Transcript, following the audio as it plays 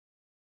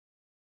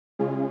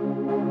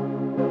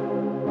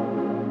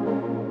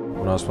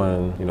I was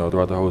playing,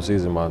 throughout the whole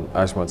season, my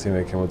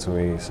teammate came up to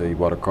me and said he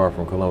bought a car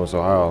from Columbus,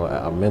 Ohio.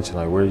 I mentioned,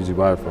 like, where did you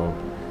buy it from?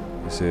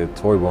 He said,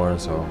 Toy Barn.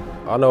 So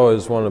I know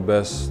it's one of the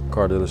best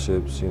car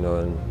dealerships,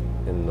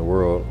 in the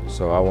world.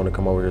 So I want to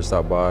come over here,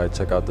 stop by,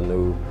 check out the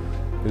new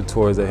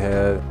toys they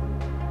had.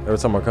 Every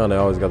time I come, they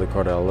always got the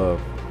car that I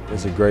love.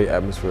 It's a great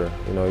atmosphere.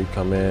 You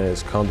come in,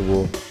 it's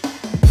comfortable.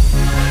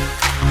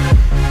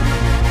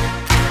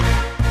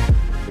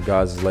 The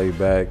guys is laid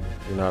back,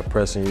 not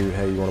pressing you,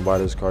 hey, you want to buy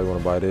this car, you want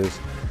to buy this.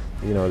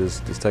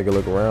 Just take a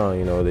look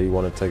around, that you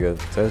want to take a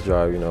test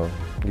drive,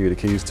 give you the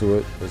keys to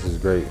it. This is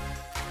great.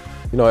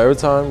 Every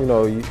time,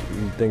 you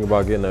think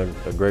about getting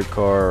a great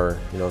car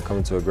or,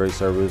 coming to a great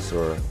service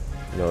or,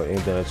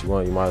 anything that you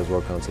want, you might as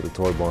well come to the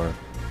Toy Barn.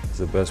 It's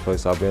the best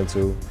place I've been to,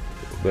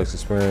 the best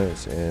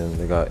experience, and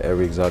they got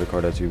every exotic car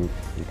that you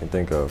can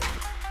think of.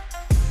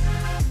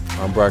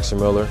 I'm Braxton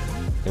Miller,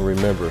 and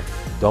remember,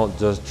 don't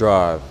just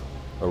drive,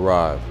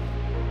 arrive.